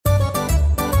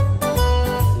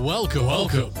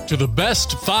Welcome to the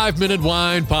Best 5-Minute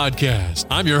Wine Podcast.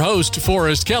 I'm your host,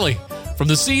 Forrest Kelly. From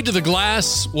the seed to the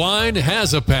glass, wine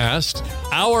has a past.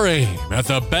 Our aim at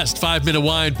the Best 5-Minute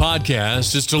Wine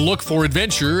Podcast is to look for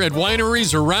adventure at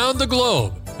wineries around the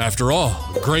globe. After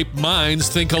all, great minds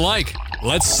think alike.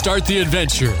 Let's start the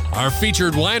adventure. Our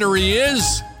featured winery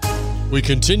is... We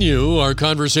continue our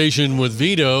conversation with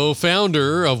Vito,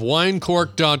 founder of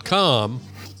winecork.com.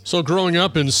 So growing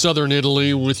up in southern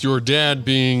Italy with your dad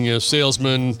being a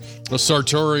salesman, a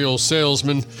sartorial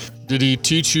salesman, did he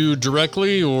teach you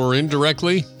directly or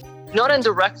indirectly? Not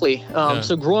indirectly.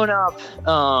 So growing up,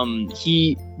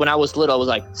 when I was little, I was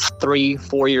like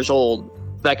 3-4 years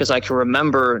old. Back as I can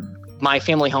remember, my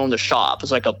family owned a shop. It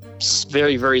was like a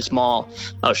very, very small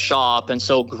shop. And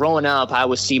so growing up, I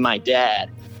would see my dad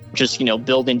just,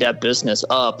 building that business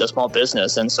up, the small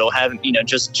business. And so having,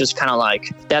 just kind of like,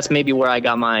 that's maybe where I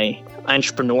got my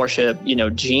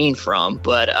entrepreneurship, gene from.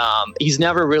 But he's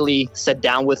never really sat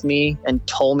down with me and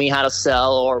told me how to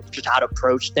sell or just how to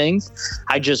approach things.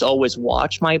 I just always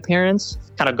watched my parents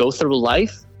kind of go through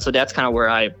life. So that's kind of where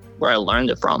I learned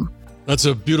it from. That's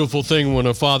a beautiful thing when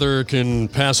a father can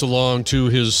pass along to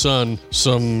his son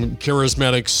some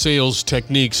charismatic sales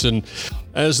techniques. And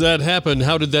as that happened,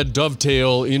 how did that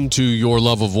dovetail into your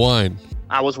love of wine?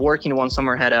 I was working one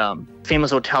summer at a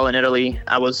famous hotel in Italy.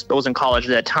 I was in college at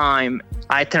that time.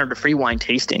 I attended a free wine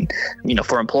tasting,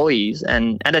 for employees.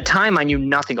 And at the time, I knew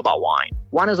nothing about wine.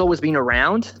 Wine has always been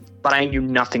around, but I knew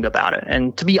nothing about it.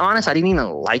 And to be honest, I didn't even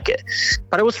like it.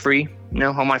 But it was free.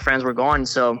 All my friends were gone,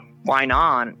 so why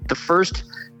not? The first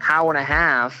hour and a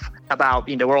half about,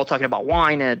 we're all talking about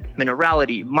wine and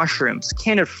minerality, mushrooms,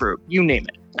 candied fruit, you name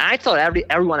it. I thought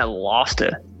everyone had lost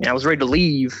it. I was ready to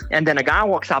leave. And then a guy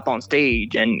walks up on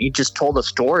stage and he just told us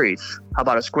stories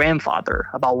about his grandfather,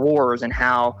 about wars and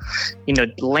how,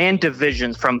 land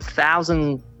divisions from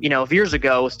thousands, of years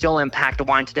ago still impact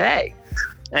wine today.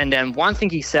 And then one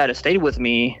thing he said that stayed with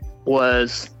me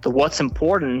was what's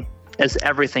important is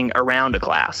everything around a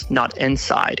glass, not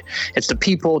inside. It's the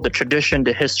people, the tradition,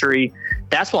 the history.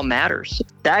 That's what matters.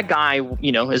 That guy,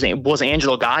 was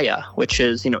Angelo Gaia, which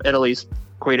is, Italy's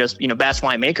greatest, best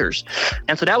winemakers.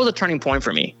 And so that was a turning point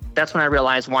for me. That's when I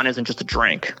realized wine isn't just a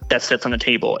drink that sits on the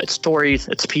table. It's stories,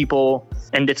 it's people,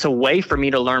 and it's a way for me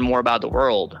to learn more about the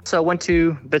world. So I went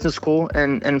to business school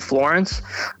in Florence,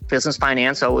 business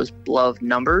finance. I always loved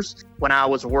numbers. When I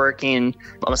was working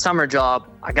on a summer job,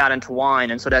 I got into wine.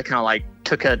 And so that kind of like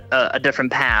took a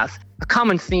different path. A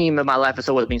common theme of my life has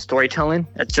always been storytelling.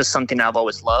 It's just something I've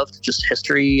always loved, just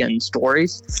history and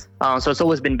stories. So it's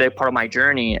always been a big part of my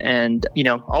journey. And,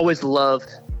 always loved,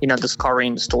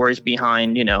 discovering stories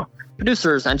behind,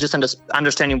 producers and just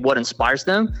understanding what inspires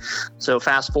them. So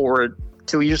fast forward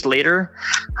 2 years later,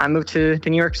 I moved to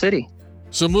New York City.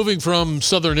 So moving from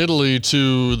southern Italy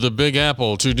to the Big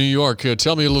Apple, to New York,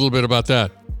 tell me a little bit about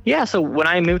that. Yeah, so when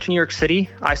I moved to New York City,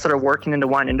 I started working in the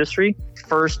wine industry.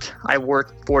 First, I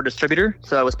worked for a distributor.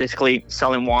 So I was basically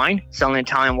selling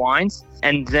Italian wines,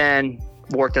 and then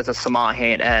worked as a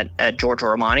sommelier at Giorgio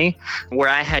Armani, where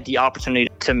I had the opportunity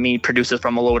to meet producers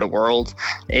from all over the world.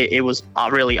 It was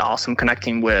really awesome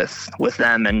connecting with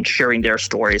them and sharing their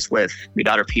stories with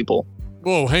other people.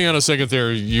 Whoa, hang on a second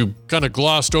there. You kind of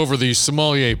glossed over the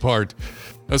sommelier part.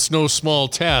 That's no small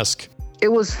task.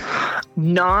 It was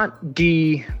not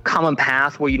the common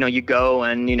path where, you go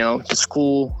and, to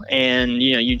school and,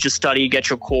 you just study, get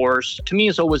your course. To me,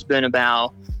 it's always been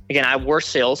about, again, I worked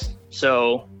sales,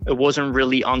 so it wasn't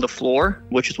really on the floor,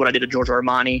 which is what I did at Giorgio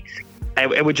Armani.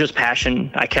 It was just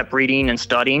passion. I kept reading and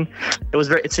studying.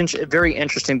 It's very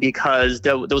interesting because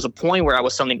there was a point where I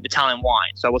was selling Italian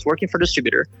wine. So I was working for a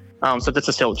distributor. So that's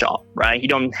a sales job, right? You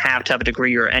don't have to have a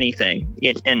degree or anything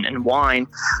in wine.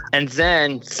 And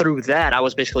then through that, I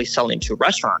was basically selling to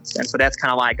restaurants. And so that's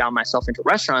kind of why I got myself into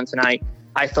restaurants. And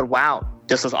I thought, wow,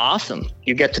 this is awesome.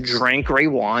 You get to drink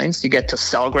great wines. You get to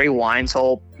sell great wines.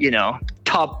 So,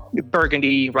 top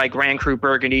Burgundy, right? Grand Cru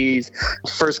Burgundies,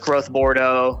 First Growth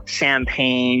Bordeaux,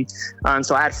 Champagne. And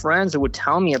so I had friends who would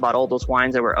tell me about all those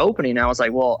wines that were opening. And I was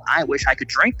like, well, I wish I could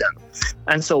drink them.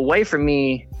 And so a way for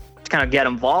me to kind of get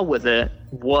involved with it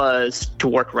was to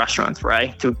work restaurants,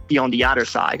 right? To be on the other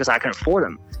side because I couldn't afford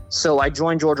them. So I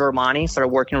joined Giorgio Armani, started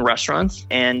working in restaurants,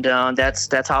 and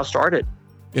that's how it started.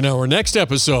 In our next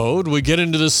episode, we get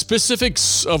into the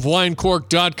specifics of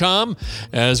winecork.com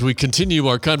as we continue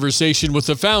our conversation with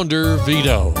the founder,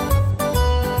 Vito.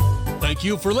 Thank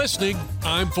you for listening.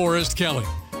 I'm Forrest Kelly.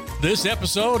 This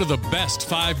episode of the Best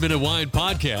 5-Minute Wine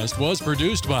Podcast was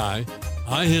produced by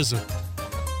iHism.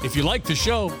 If you like the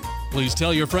show, please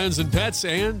tell your friends and pets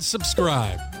and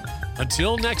subscribe.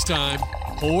 Until next time,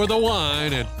 pour the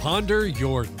wine, and ponder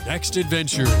your next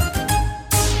adventure.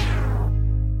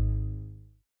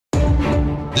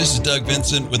 This is Doug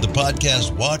Vincent with the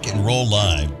podcast Walk and Roll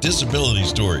Live, Disability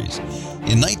Stories.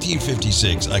 In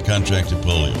 1956, I contracted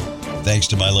polio. Thanks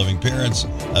to my loving parents,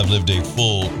 I've lived a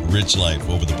full, rich life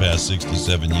over the past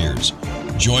 67 years.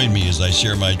 Join me as I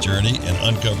share my journey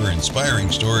and uncover inspiring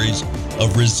stories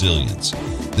of resilience.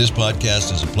 This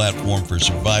podcast is a platform for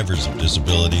survivors of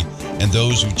disability and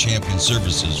those who champion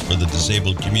services for the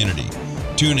disabled community.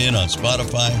 Tune in on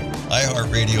Spotify,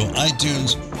 iHeartRadio,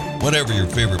 iTunes, whatever your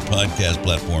favorite podcast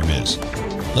platform is.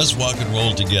 Let's walk and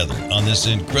roll together on this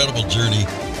incredible journey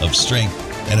of strength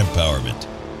and empowerment.